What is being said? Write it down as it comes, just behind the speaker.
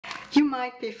You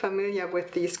might be familiar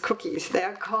with these cookies. They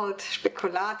are called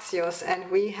Spekulatius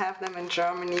and we have them in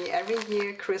Germany every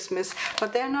year, Christmas.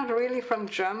 But they're not really from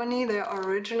Germany, they're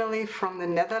originally from the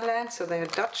Netherlands, so they're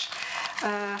Dutch.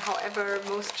 However,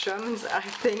 most Germans, I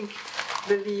think,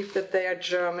 believe that they are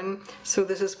German. So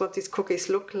this is what these cookies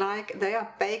look like. They are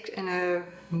baked in a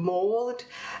mold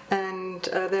and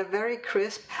they're very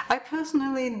crisp. I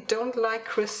personally don't like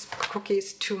crisp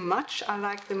cookies too much. I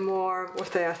like them more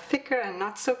if they are thicker and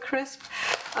not so crisp.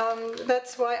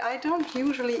 That's why I don't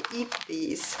usually eat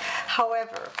these.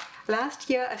 However, last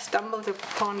year I stumbled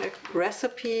upon a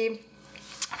recipe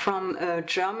from a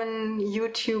German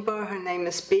YouTuber. Her name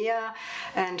is Bea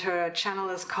and her channel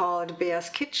is called Bea's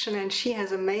Kitchen and she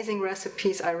has amazing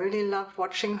recipes. I really love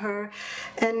watching her,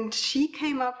 and she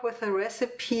came up with a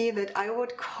recipe that I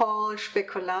would call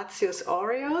Spekulatius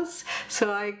Oreos,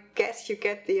 so I guess you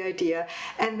get the idea,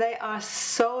 and they are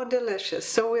so delicious.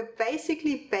 So we're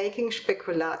basically baking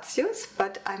Spekulatius,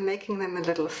 but I'm making them a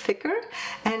little thicker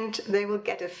and they will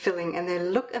get a filling and they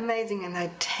look amazing and they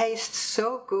taste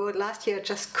so good. Last year I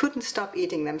just couldn't stop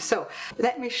eating them. So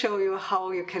let me show you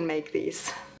how you can make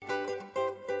these.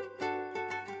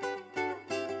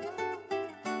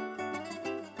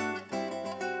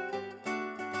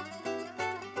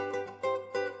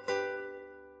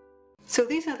 So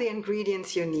these are the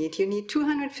ingredients you need. You need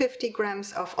 250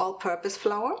 grams of all-purpose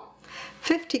flour,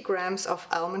 50 grams of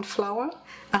almond flour,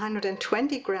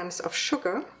 120 grams of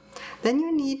sugar. Then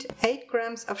you need 8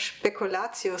 grams of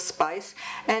Spekulatius spice,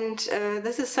 and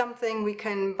this is something we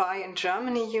can buy in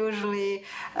Germany usually,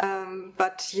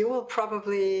 but you will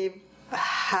probably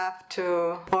have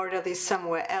to order these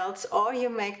somewhere else, or you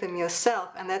make them yourself,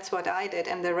 and that's what I did,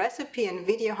 and the recipe and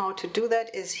video how to do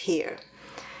that is here.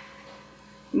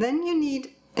 Then you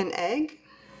need an egg,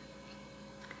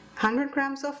 100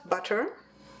 grams of butter,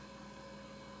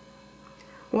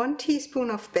 1 teaspoon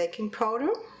of baking powder,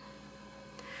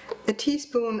 a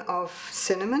teaspoon of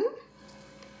cinnamon,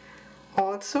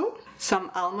 also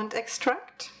some almond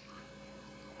extract,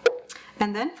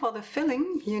 and then for the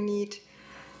filling you need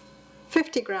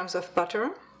 50 grams of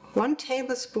butter, 1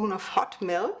 tablespoon of hot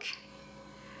milk,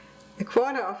 a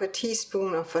quarter of a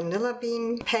teaspoon of vanilla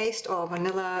bean paste or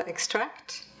vanilla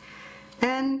extract,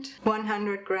 and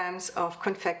 100 grams of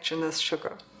confectioner's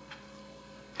sugar.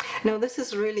 Now this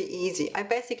is really easy. I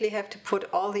basically have to put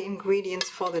all the ingredients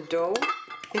for the dough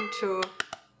into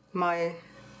my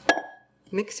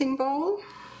mixing bowl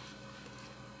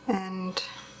and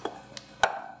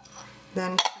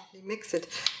then simply mix it.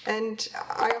 And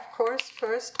I of course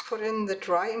first put in the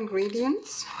dry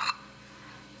ingredients,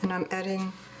 and I'm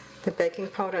adding the baking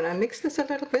powder, and I mix this a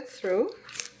little bit through.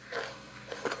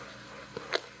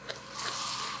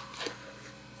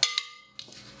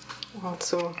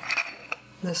 Also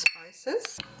the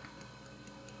spices.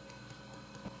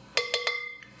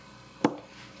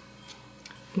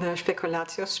 The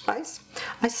Spekulatius spice.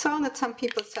 I saw that some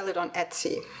people sell it on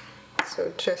Etsy,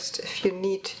 so just if you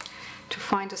need to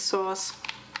find a source,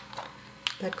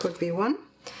 that could be one.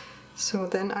 So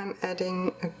then I'm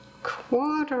adding a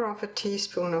quarter of a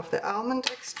teaspoon of the almond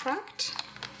extract,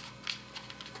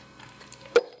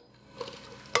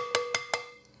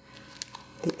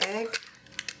 the egg,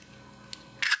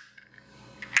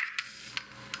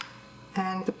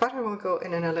 and the butter will go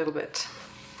in a little bit.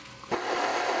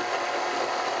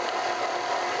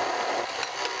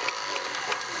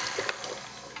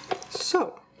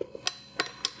 So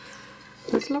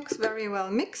this looks very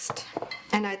well mixed,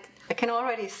 and I can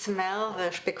already smell the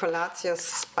Spekulatius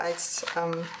spice,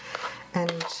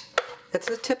 and it's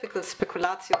a typical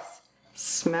Spekulatius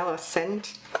smell or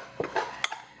scent,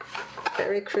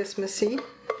 very Christmassy.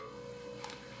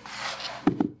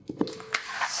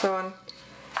 So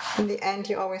in the end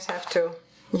you always have to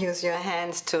use your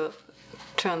hands to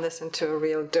turn this into a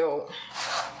real dough.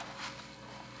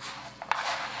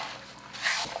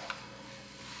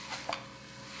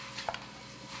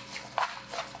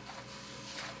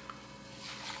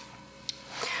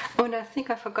 Oh, and I think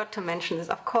I forgot to mention this.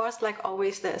 Of course, like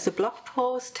always, there is a blog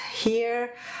post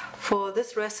here for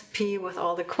this recipe with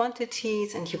all the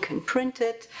quantities, and you can print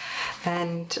it,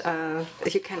 and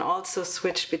you can also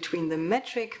switch between the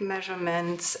metric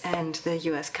measurements and the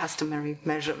US customary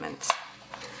measurements.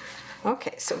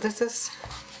 Okay, so this is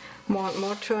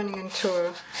more turning into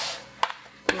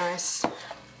a nice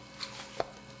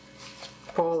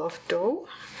ball of dough,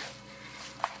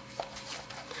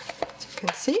 as you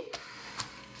can see.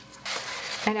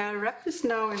 And I'll wrap this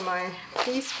now in my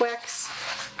beeswax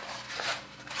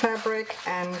fabric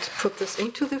and put this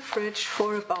into the fridge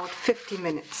for about 50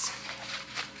 minutes.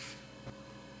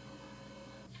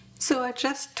 So I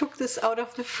just took this out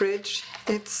of the fridge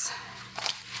it's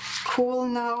cool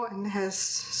now and has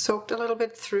soaked a little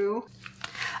bit through.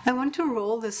 I want to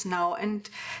roll this now, and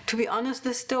to be honest,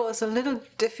 this dough is a little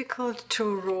difficult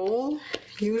to roll.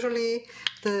 Usually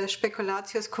the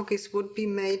Spekulatius cookies would be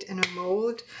made in a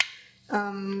mold,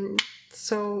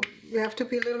 so you have to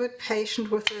be a little bit patient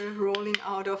with the rolling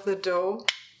out of the dough,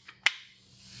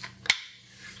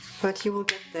 but you will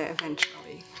get there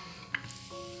eventually.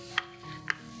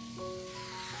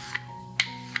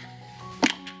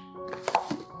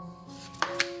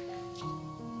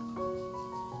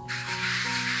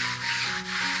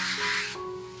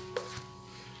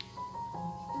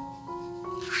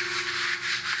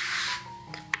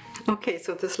 Okay,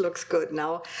 so this looks good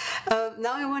now.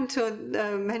 Now I want to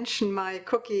mention my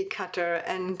cookie cutter,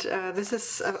 and this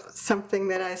is something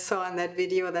that I saw in that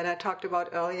video that I talked about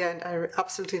earlier, and I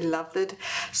absolutely loved it.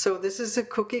 So this is a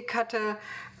cookie cutter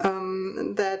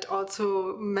that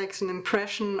also makes an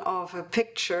impression of a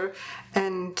picture,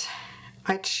 and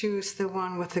I choose the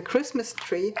one with the Christmas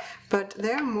tree, but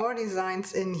there are more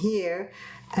designs in here,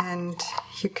 and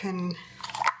you can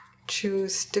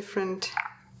choose different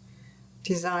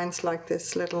designs like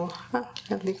this little, I'll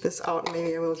leave this out,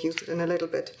 maybe I will use it in a little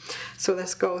bit. So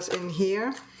this goes in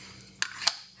here,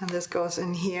 and this goes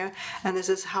in here, and this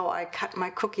is how I cut my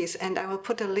cookies, and I will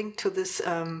put a link to this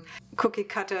cookie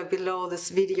cutter below this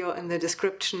video in the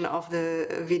description of the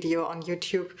video on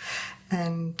YouTube,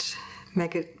 and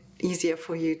make it easier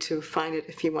for you to find it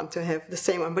if you want to have the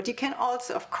same one. But you can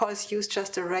also, of course, use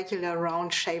just a regular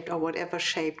round shaped or whatever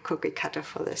shaped cookie cutter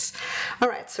for this.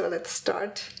 Alright, so let's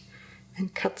start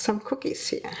and cut some cookies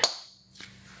here.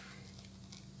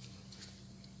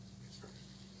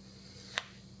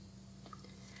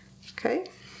 Okay,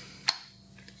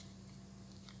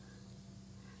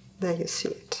 there you see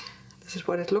it. This is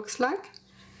what it looks like.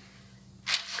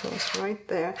 It goes right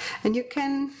there, and you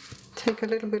can take a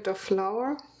little bit of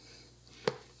flour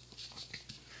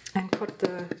and put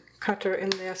the cutter in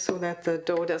there so that the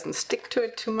dough doesn't stick to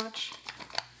it too much.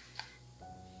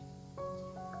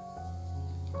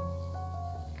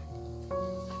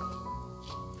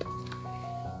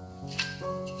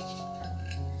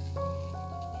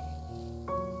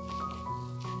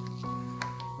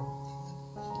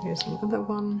 Here's another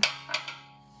one.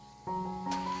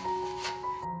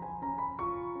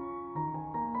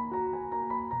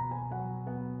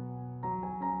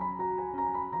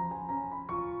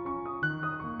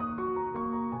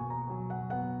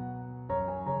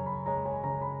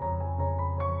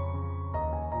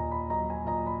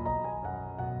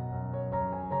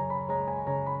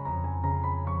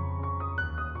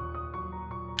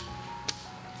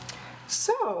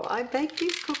 So I baked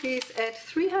these cookies at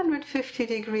 350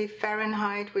 degrees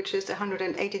Fahrenheit, which is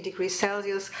 180 degrees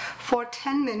Celsius, for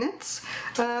 10 minutes.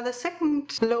 The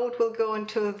second load will go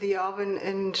into the oven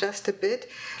in just a bit,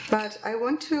 but I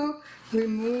want to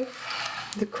remove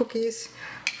the cookies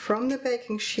from the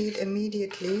baking sheet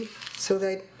immediately so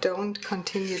they don't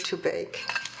continue to bake.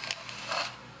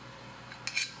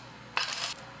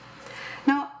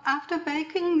 After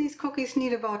baking, these cookies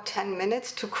need about 10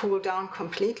 minutes to cool down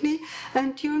completely,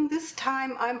 and during this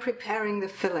time I'm preparing the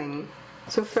filling.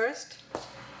 So first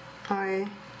I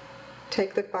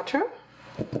take the butter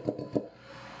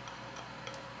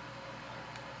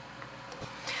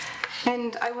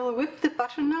and I will whip the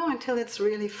butter now until it's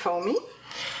really foamy.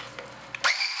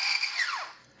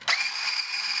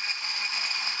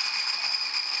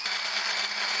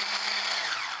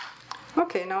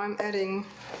 Okay, now I'm adding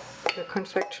the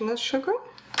confectioner's sugar,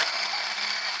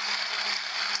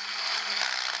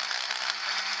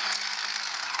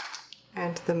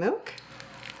 and the milk,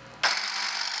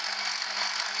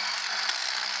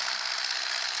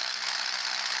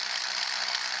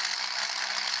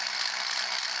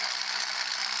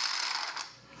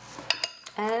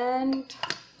 and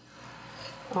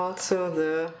also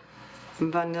the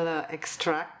vanilla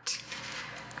extract.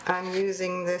 I'm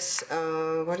using this,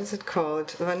 what is it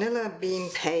called? Vanilla bean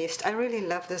paste. I really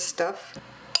love this stuff.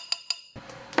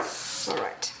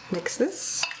 Alright, mix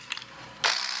this.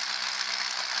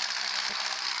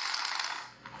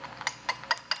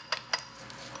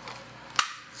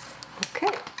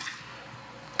 Okay,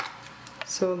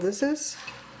 so this is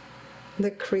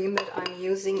the cream that I'm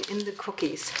using in the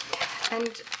cookies.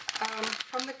 And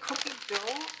from the cookie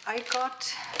dough I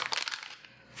got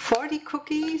 40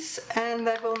 cookies, and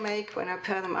that will make, when I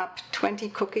pair them up, 20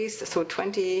 cookies, so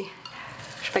 20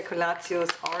 Spekulatius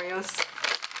Oreos.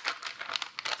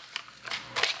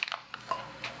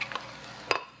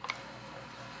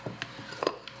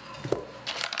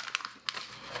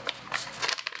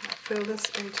 I fill this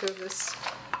into this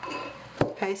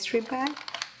pastry bag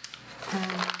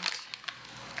and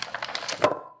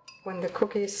When the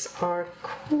cookies are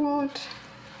cooled,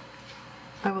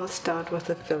 I will start with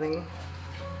the filling.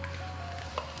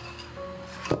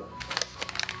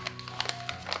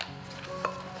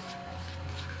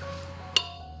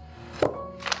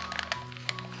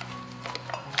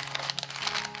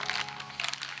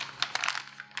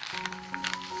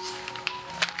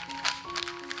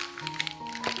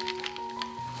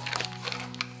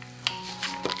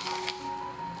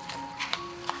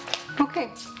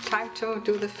 Okay, time to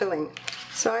do the filling.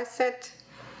 So I set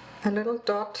a little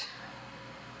dot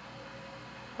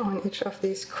on each of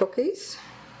these cookies.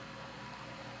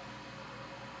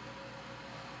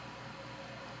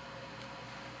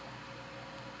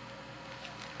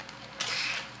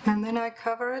 And then I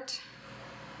cover it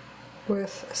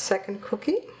with a second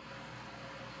cookie.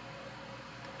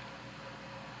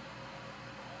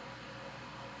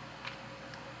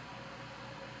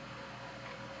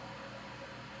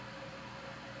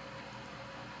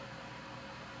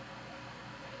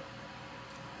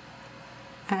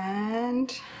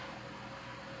 And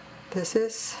this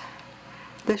is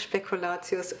the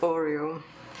Spekulatius Oreo.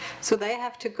 So they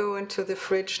have to go into the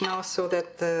fridge now so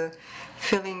that the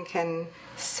filling can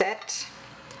set.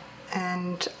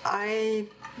 And I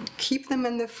keep them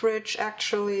in the fridge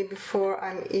actually before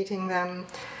I'm eating them,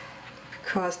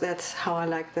 because that's how I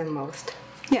like them most.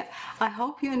 Yeah, I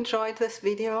hope you enjoyed this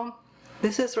video.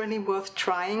 This is really worth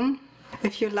trying.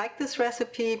 If you like this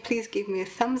recipe, please give me a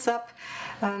thumbs up.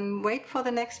 Wait for the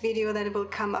next video that will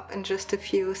come up in just a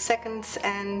few seconds,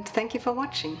 and thank you for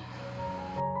watching.